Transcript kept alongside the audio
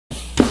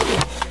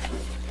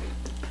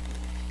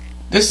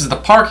This is the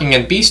parking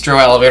and bistro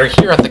elevator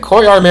here at the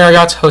Courtyard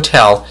Marriott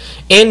Hotel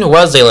in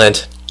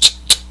Wesleyland.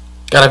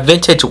 Got a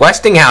vintage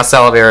Westinghouse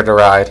elevator to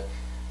ride.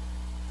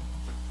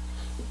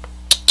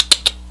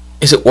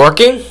 Is it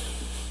working?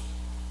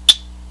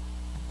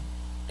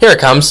 Here it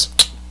comes.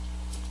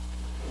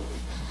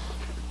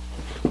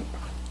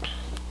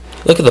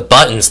 Look at the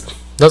buttons.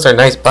 Those are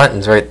nice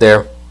buttons right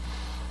there.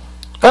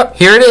 Oh,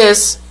 here it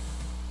is.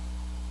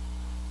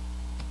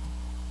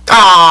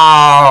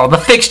 Oh, the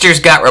fixtures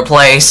got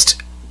replaced.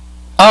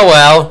 Oh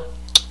well.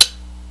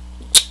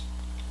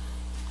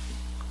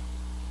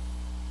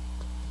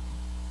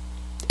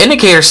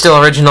 Indicator's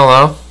still original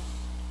though.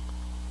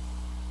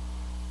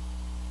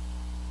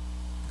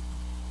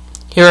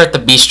 Here at the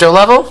bistro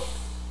level.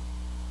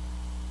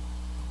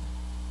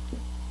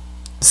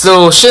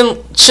 So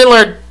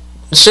Schindler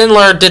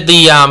did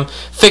the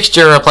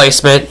fixture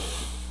replacement.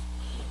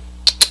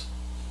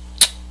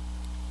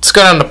 Let's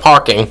go down to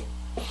parking.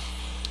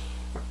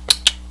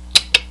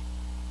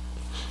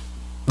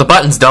 The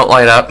buttons don't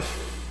light up.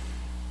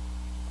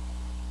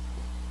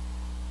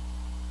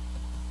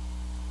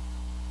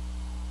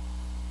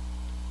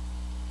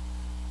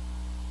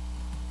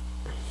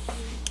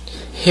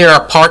 Here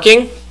are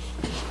parking.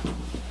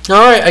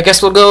 Alright, I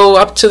guess we'll go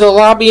up to the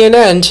lobby and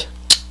end.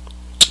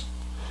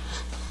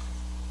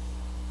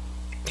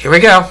 Here we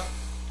go.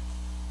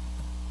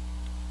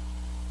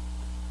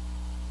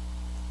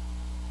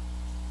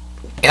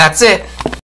 That's it.